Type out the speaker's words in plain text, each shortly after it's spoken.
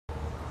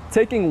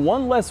taking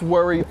one less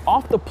worry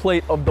off the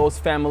plate of those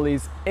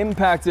families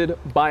impacted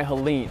by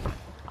Helene.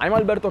 I'm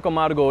Alberto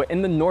Camargo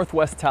in the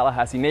Northwest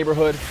Tallahassee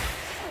neighborhood,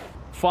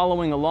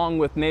 following along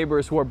with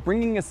neighbors who are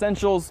bringing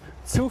essentials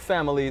to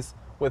families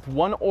with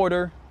one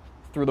order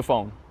through the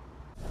phone.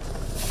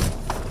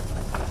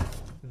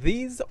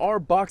 These are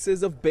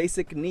boxes of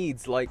basic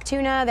needs like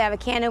tuna. They have a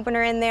can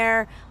opener in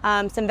there,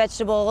 some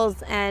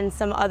vegetables, and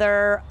some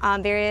other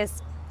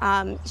various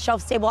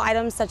shelf-stable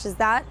items such as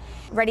that.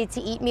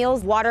 Ready-to-eat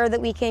meals, water that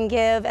we can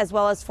give, as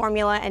well as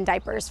formula and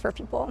diapers for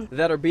people.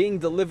 That are being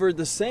delivered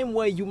the same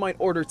way you might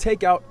order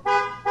takeout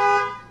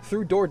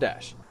through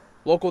Doordash.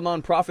 Local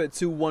nonprofit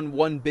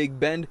 211 Big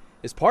Bend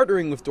is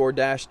partnering with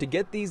Doordash to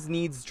get these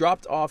needs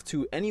dropped off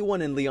to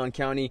anyone in Leon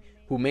County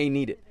who may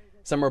need it.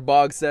 Summer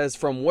Boggs says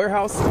from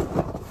warehouse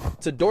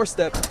to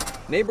doorstep,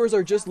 neighbors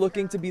are just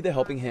looking to be the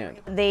helping hand.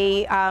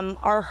 They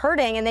are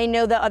hurting, and they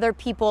know that other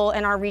people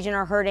in our region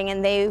are hurting,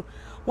 and they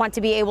want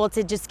to be able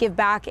to just give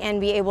back and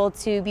be able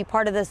to be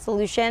part of the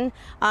solution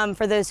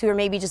for those who are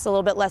maybe just a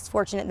little bit less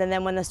fortunate than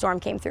them when the storm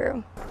came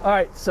through. All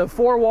right, so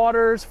 4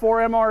 waters,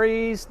 4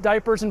 MREs,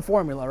 diapers, and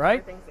formula,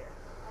 right?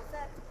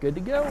 Good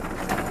to go.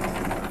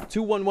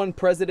 211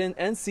 President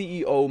and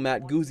CEO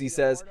Matt Guzzi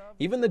says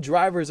even the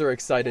drivers are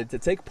excited to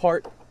take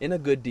part in a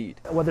good deed.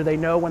 Whether they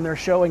know when they're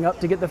showing up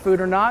to get the food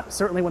or not,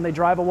 certainly when they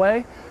drive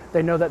away,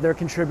 they know that they're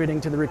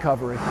contributing to the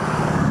recovery.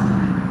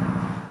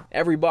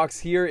 Every box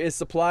here is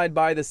supplied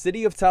by the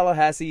City of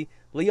Tallahassee,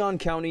 Leon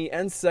County,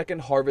 and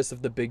Second Harvest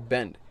of the Big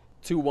Bend.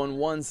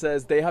 211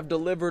 says they have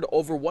delivered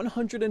over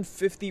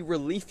 150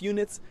 relief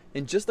units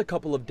in just a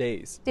couple of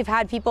days. We've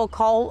had people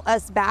call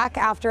us back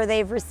after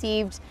they've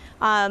received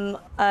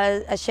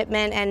a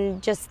shipment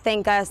and just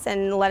thank us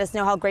and let us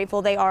know how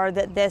grateful they are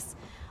that this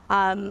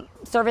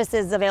service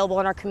is available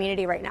in our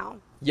community right now.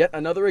 Yet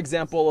another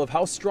example of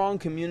how strong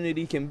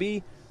community can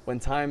be when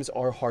times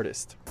are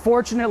hardest.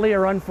 Fortunately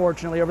or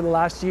unfortunately, over the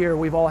last year,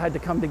 we've all had to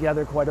come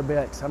together quite a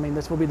bit. I mean,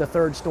 this will be the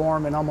 3rd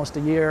storm in almost a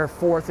year,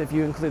 4th if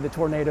you include the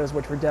tornadoes,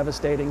 which were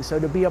devastating. So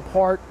to be a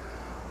part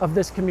of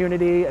this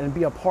community and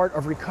be a part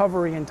of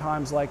recovery in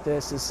times like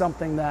this is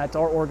something that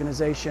our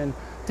organization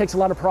takes a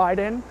lot of pride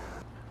in.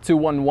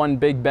 211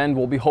 Big Bend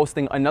will be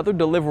hosting another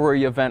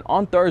delivery event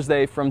on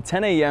Thursday from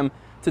 10 a.m.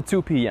 to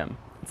 2 p.m.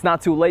 It's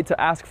not too late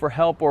to ask for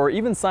help or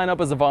even sign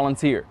up as a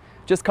volunteer.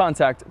 Just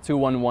contact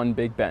 211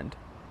 Big Bend.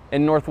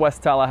 In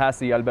Northwest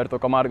Tallahassee, Alberto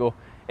Camargo,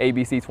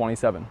 ABC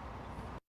 27.